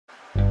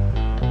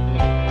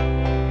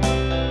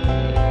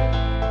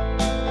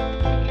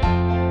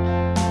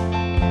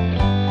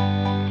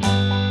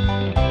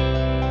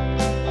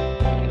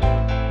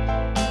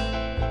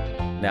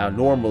Now,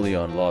 normally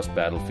on Lost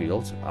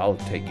Battlefields, I'll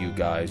take you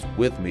guys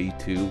with me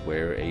to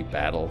where a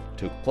battle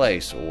took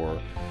place or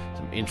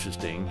some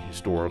interesting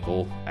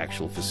historical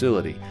actual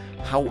facility.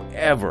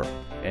 However,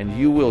 and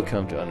you will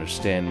come to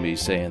understand me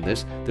saying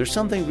this, there's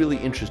something really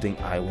interesting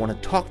I want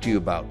to talk to you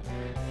about.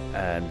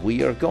 And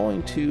we are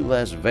going to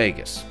Las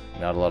Vegas.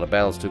 Not a lot of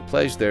battles took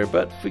place there,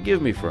 but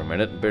forgive me for a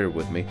minute and bear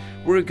with me.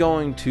 We're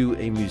going to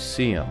a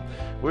museum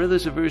where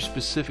there's a very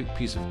specific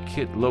piece of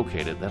kit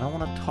located that I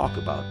want to talk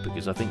about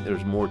because I think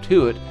there's more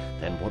to it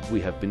than what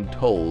we have been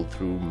told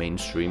through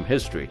mainstream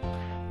history.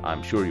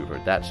 I'm sure you've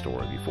heard that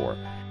story before.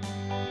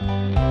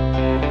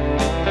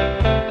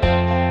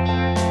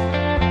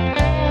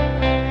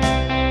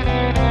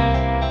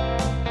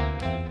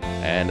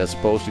 And as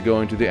opposed to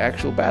going to the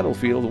actual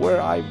battlefield where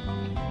I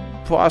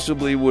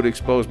possibly would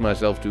expose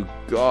myself to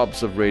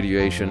gobs of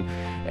radiation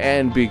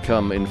and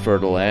become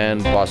infertile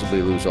and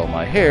possibly lose all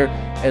my hair,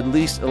 at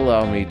least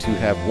allow me to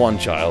have one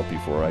child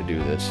before I do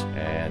this,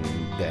 and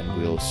then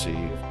we'll see.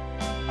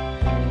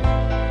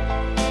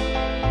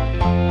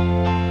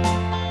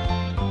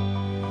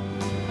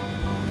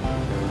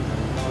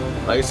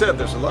 Like I said,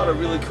 there's a lot of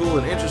really cool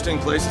and interesting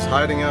places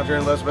hiding out here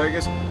in Las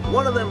Vegas.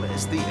 One of them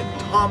is the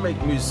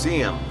Atomic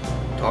Museum.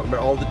 Talking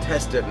about all the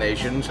test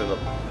detonations and the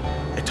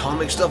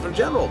atomic stuff in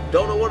general.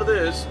 Don't know what it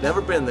is,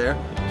 never been there,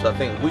 so I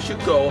think we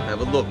should go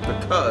have a look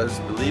because,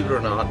 believe it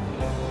or not,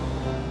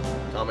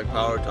 atomic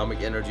power,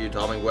 atomic energy,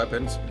 atomic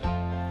weapons,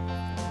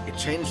 it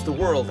changed the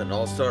world and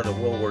all started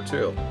in World War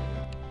II.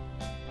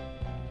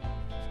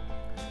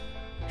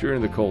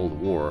 During the Cold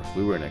War,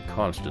 we were in a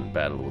constant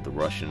battle with the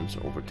Russians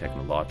over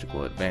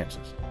technological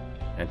advances,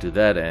 and to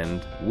that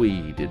end,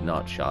 we did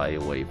not shy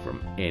away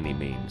from any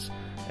means,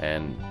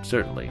 and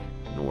certainly,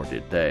 nor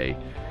did they,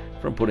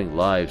 from putting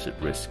lives at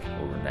risk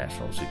over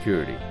national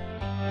security.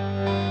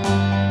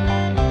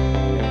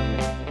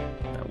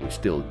 Now, we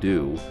still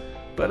do,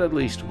 but at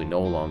least we no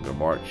longer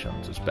march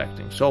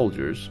unsuspecting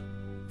soldiers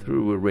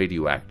through a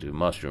radioactive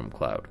mushroom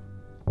cloud.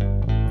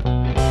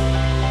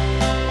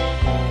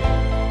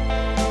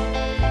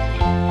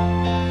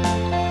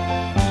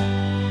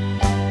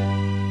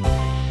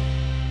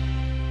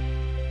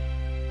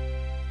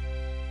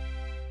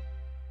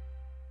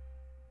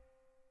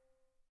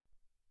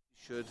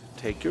 Should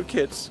take your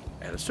kids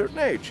at a certain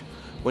age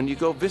when you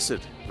go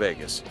visit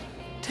Vegas.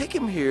 Take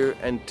them here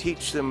and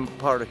teach them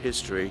part of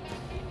history.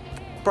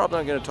 Probably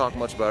not going to talk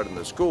much about it in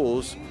the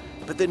schools,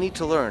 but they need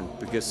to learn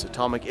because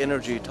atomic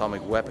energy,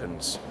 atomic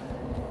weapons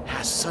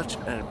has such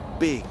a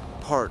big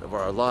part of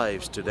our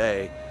lives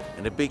today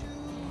and a big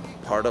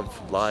part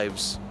of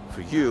lives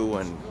for you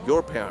and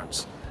your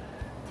parents.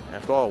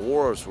 After all,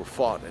 wars were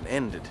fought and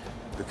ended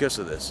because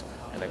of this,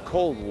 and a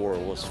Cold War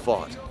was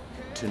fought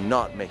to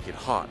not make it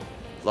hot.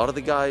 A lot of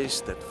the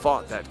guys that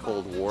fought that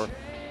Cold War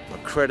are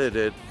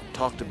credited,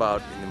 talked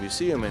about in the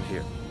museum in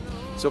here.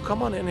 So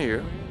come on in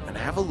here and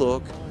have a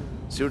look,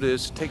 see what it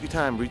is, take your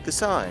time, read the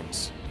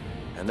signs.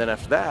 And then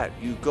after that,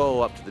 you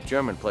go up to the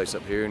German place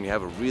up here and you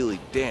have a really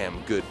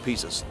damn good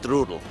piece of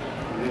strudel.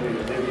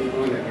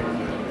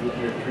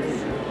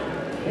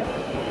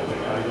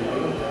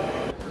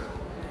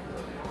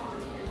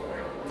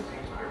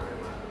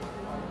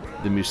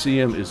 The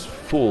museum is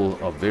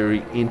full of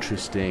very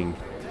interesting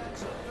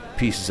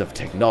pieces of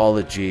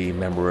technology,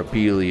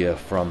 memorabilia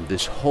from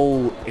this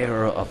whole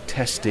era of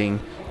testing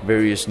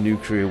various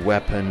nuclear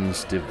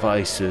weapons,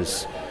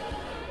 devices,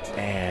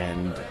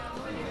 and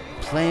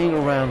playing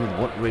around with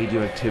what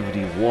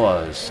radioactivity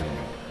was and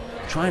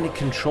trying to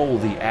control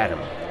the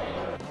atom.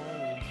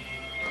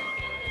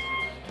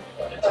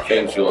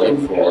 Things you'll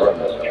look for and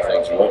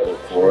things you won't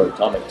look for,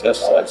 atomic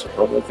test sites are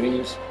probably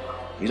things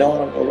you don't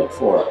want to go look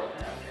for.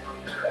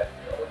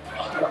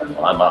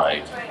 I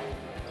might.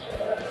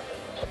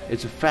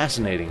 It's a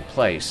fascinating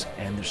place,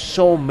 and there's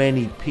so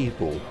many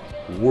people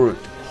who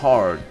worked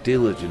hard,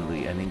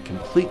 diligently, and in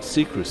complete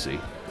secrecy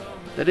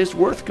that it's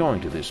worth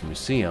going to this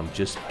museum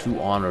just to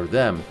honor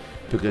them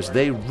because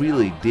they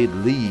really did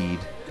lead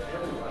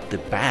the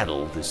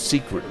battle, the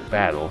secret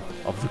battle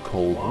of the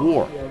Cold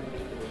War.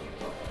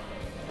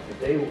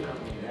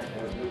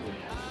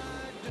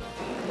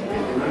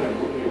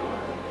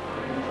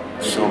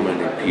 So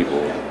many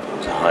people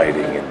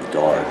hiding in the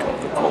dark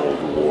of the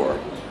Cold War.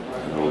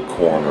 Little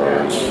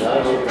corners,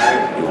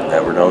 you'll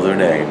never know their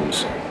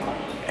names,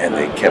 and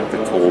they kept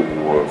the Cold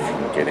War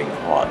from getting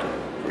hot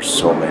for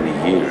so many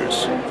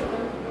years.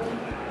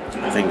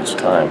 I think it's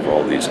time for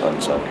all these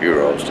unsung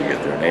heroes to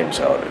get their names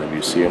out in a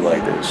museum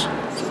like this.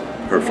 It's a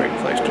perfect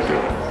place to do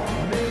it.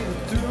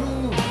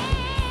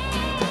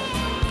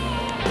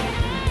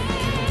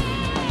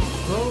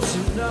 Close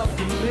enough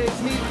to make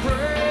me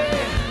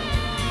pray,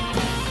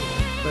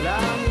 but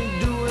I'm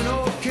doing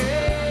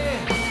okay.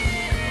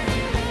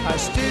 I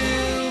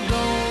still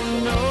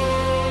don't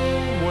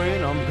know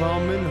when I'm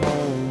coming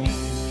home.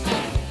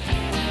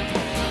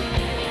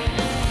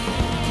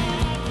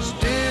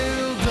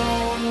 Still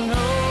don't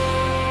know.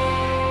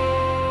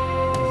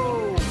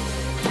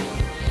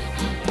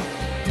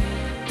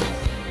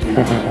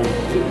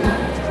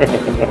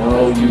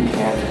 No, you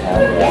can't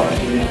have one.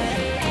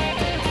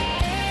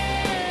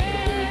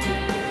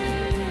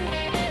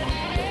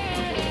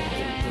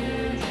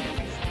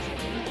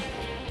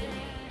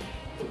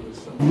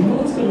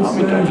 I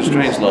mean, Dr.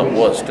 Strangelove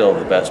was still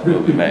the best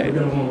movie made.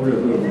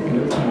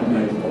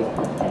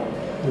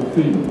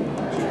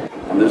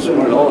 And this is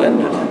where it all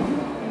ended.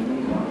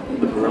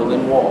 The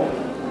Berlin Wall,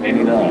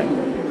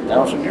 89.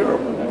 Now it's in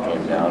Europe, and that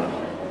came down.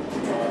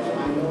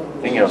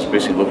 I think I was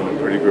basically looking at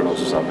pretty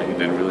girls or something and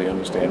didn't really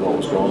understand what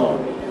was going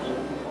on.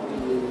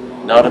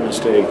 Not a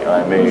mistake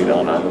I made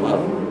on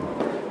 9/11.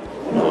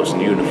 When I was in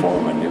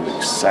uniform, I knew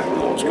exactly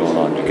what was going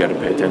on. You got to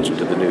pay attention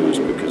to the news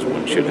because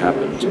when shit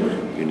happens,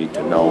 you need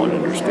to know and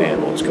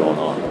understand what's going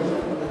on.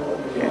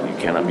 And you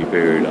cannot be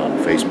buried on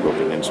Facebook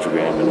and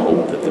Instagram and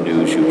hope that the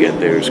news you get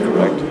there is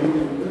correct.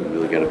 You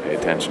really got to pay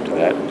attention to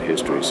that and to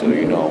history so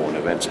you know when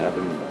events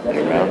happen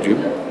around you,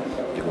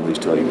 you can at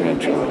least tell your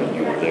grandchildren that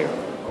you were there.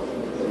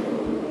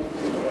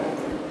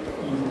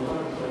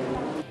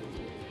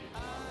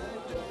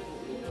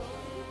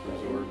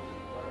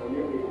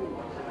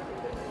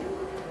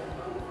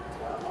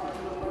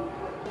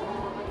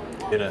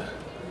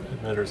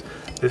 Emitters.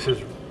 This is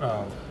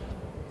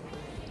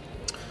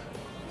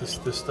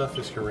this stuff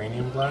is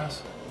uranium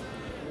glass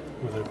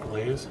with a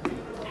glaze.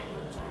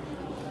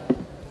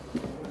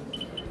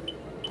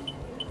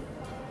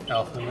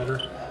 Alpha emitter,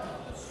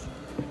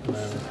 and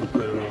then we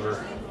put it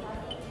over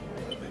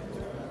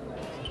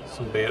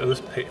some beta.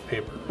 This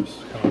paper is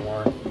kind of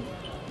worn.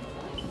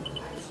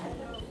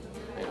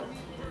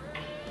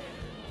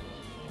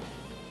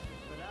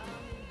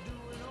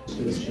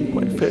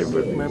 My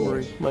favorite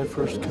memory, my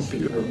first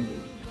computer.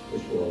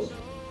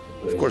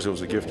 Of course it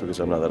was a gift because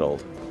I'm not that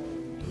old.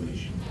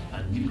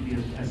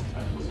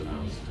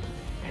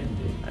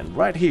 And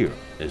right here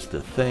is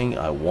the thing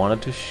I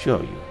wanted to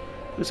show you,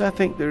 because I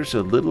think there's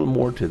a little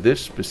more to this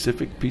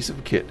specific piece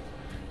of kit.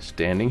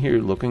 Standing here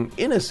looking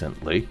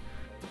innocently.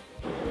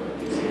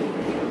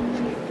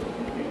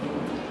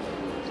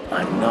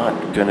 I'm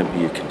not gonna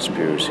be a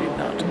conspiracy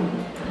nut,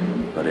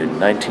 but in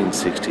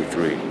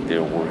 1963 they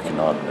were working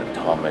on an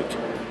atomic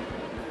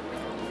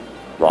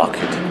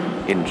rocket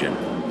engine.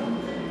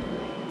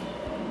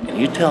 And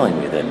you're telling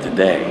me that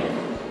today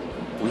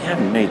we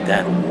haven't made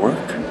that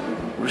work?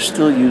 We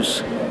still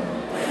use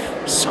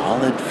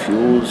solid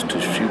fuels to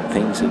shoot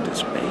things into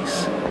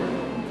space?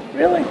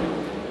 Really?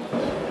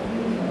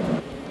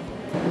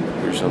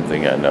 Here's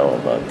something I know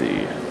about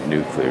the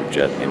nuclear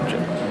jet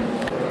engine.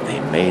 They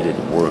made it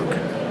work.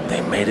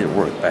 They made it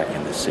work back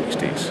in the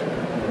 60s.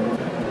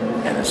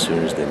 And as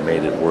soon as they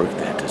made it work,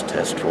 they had to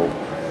test for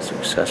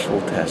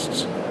successful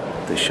tests.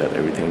 They shut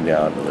everything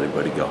down and let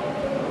everybody go.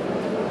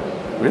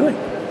 Really?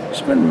 You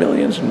spend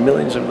millions and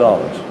millions of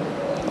dollars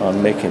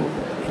on making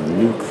a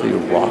nuclear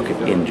rocket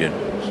engine.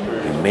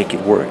 You make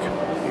it work.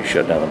 You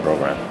shut down the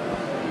program.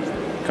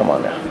 Come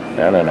on now.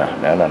 No.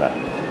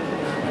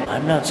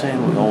 I'm not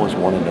saying we always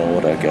want to know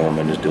what our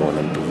government is doing,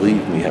 and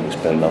believe me, having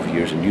spent enough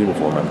years in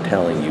uniform, I'm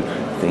telling you,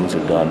 things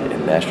are done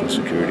in national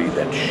security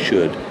that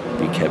should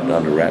be kept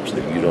under wraps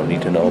that you don't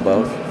need to know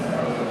about.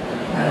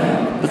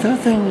 But there are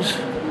things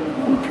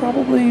we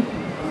probably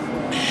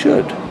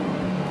should.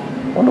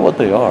 Wonder what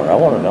they are. I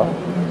want to know.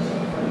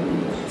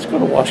 Let's go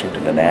to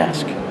Washington and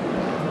ask.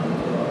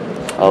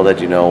 I'll let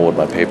you know what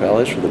my PayPal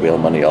is for the bail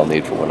money I'll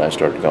need for when I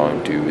start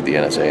going to the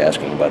NSA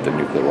asking about the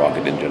nuclear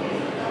rocket engine.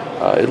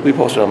 It'll be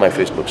posted on my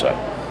Facebook site.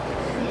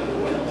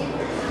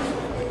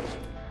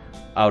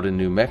 Out in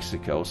New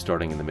Mexico,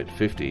 starting in the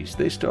mid-50s,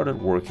 they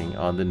started working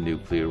on the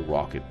nuclear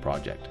rocket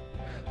project.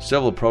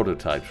 Several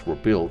prototypes were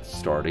built,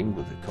 starting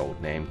with the code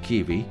name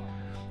Kiwi,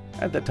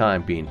 at the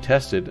time being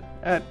tested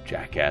at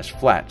Jackass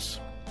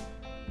Flats.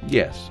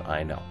 Yes,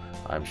 I know.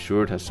 I'm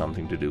sure it has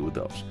something to do with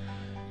those.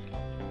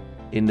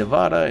 In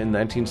Nevada in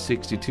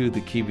 1962,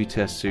 the Kiwi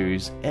test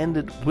series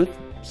ended with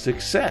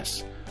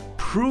success,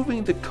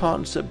 proving the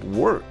concept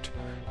worked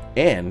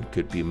and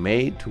could be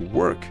made to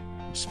work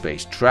in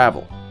space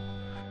travel.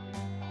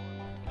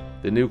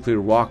 The nuclear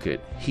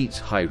rocket heats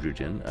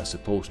hydrogen as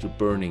opposed to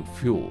burning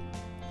fuel,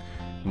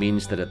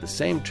 means that at the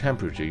same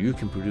temperature you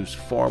can produce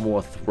far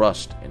more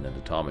thrust in an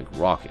atomic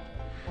rocket.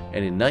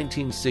 And in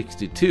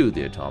 1962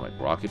 the atomic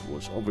rocket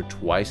was over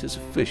twice as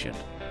efficient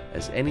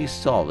as any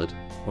solid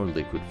or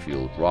liquid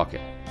fueled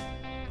rocket.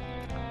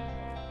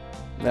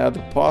 Now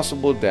the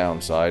possible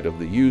downside of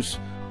the use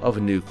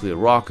of nuclear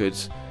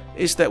rockets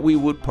is that we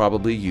would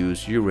probably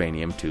use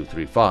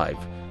uranium-235,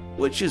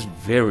 which is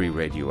very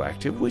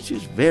radioactive, which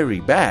is very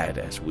bad,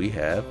 as we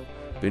have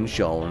been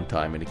shown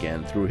time and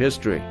again through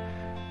history.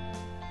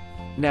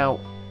 Now,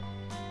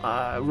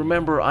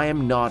 remember, I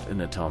am not an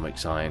atomic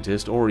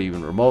scientist or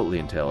even remotely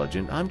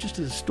intelligent. I'm just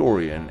a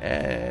historian,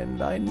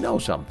 and I know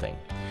something.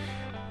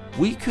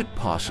 We could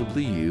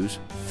possibly use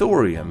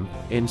thorium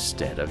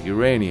instead of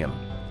uranium.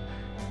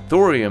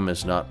 Thorium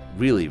is not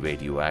really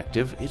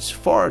radioactive, it's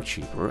far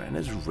cheaper and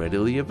is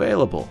readily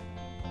available.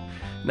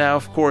 Now,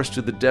 of course,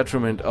 to the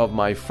detriment of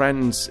my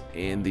friends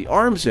in the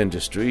arms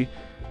industry,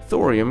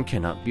 thorium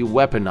cannot be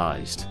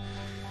weaponized,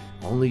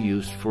 only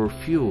used for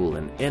fuel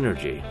and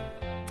energy.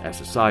 As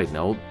a side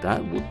note,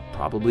 that would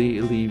probably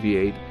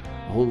alleviate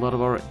a whole lot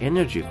of our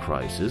energy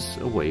crisis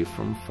away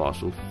from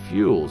fossil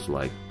fuels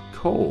like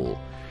coal.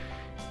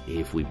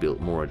 If we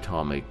built more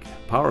atomic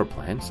power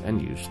plants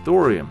and used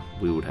thorium,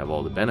 we would have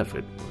all the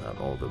benefit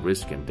without all the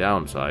risk and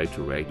downside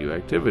to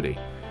radioactivity.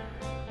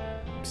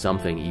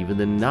 Something even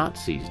the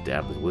Nazis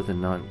dabbled with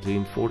in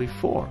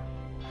 1944.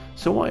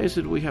 So why is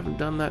it we haven't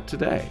done that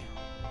today?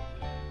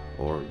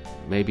 Or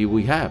maybe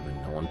we have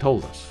and no one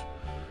told us.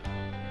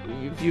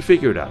 If you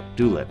figure it out,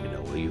 do let me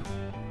know, will you?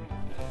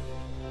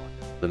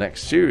 The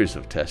next series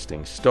of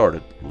testing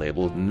started,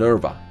 labeled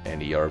NERVA,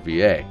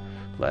 N-E-R-V-A,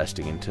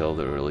 lasting until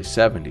the early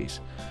 70s,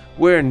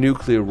 where a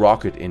nuclear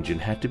rocket engine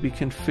had to be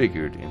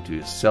configured into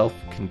a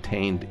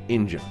self-contained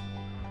engine.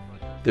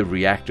 The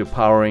reactor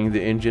powering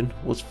the engine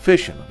was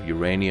fission of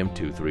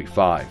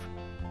uranium-235.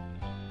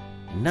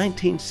 In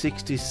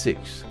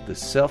 1966, the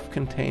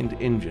self-contained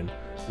engine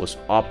was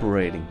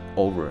operating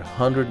over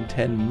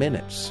 110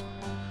 minutes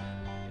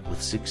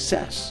with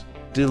success,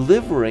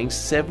 delivering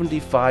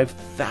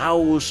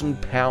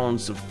 75,000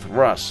 pounds of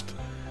thrust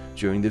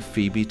during the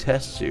Phoebe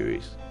test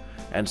series,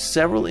 and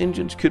several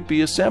engines could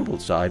be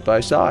assembled side by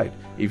side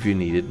if you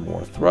needed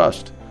more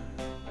thrust.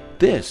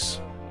 This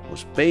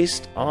was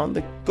based on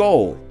the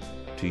goal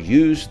to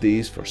use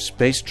these for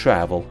space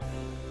travel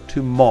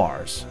to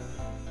Mars,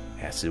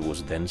 as it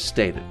was then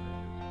stated.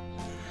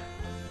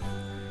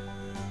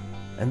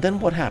 And then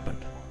what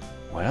happened?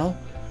 Well,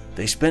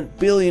 they spent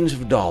billions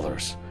of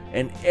dollars,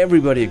 and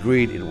everybody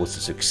agreed it was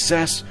a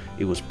success,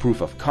 it was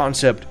proof of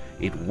concept,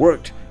 it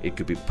worked, it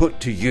could be put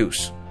to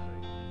use.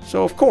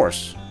 So of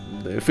course,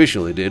 they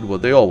officially did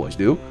what they always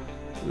do.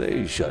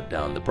 They shut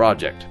down the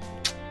project.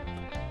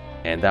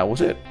 And that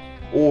was it.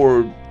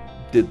 Or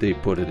did they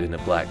put it in a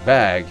black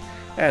bag,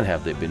 and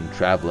have they been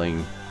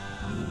traveling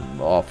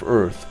off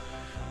Earth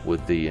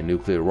with the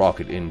nuclear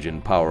rocket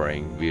engine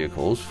powering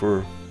vehicles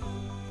for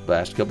the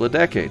last couple of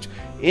decades?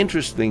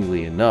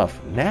 Interestingly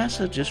enough,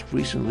 NASA just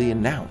recently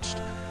announced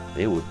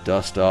they would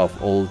dust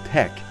off old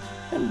tech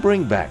and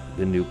bring back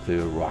the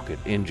nuclear rocket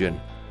engine,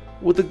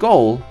 with the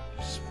goal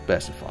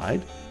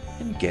specified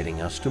in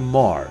getting us to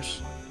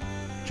Mars,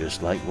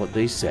 just like what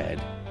they said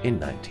in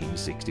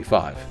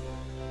 1965.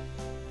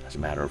 As a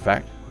matter of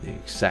fact, the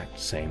exact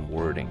same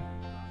wording.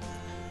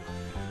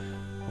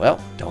 Well,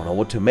 don't know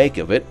what to make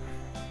of it,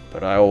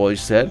 but I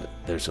always said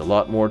there's a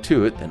lot more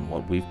to it than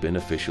what we've been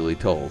officially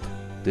told.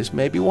 This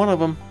may be one of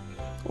them,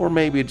 or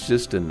maybe it's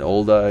just an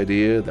old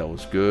idea that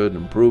was good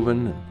and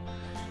proven and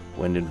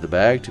went into the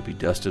bag to be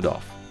dusted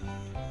off.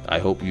 I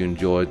hope you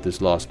enjoyed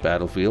this lost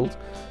battlefield.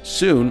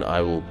 Soon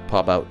I will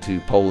pop out to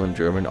Poland,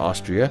 Germany,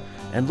 Austria,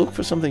 and look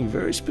for something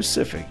very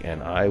specific,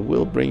 and I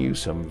will bring you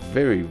some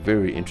very,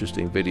 very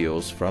interesting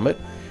videos from it,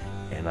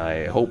 and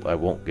I hope I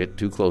won't get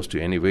too close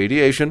to any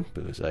radiation,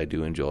 because I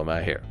do enjoy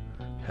my hair.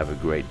 Have a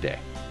great day.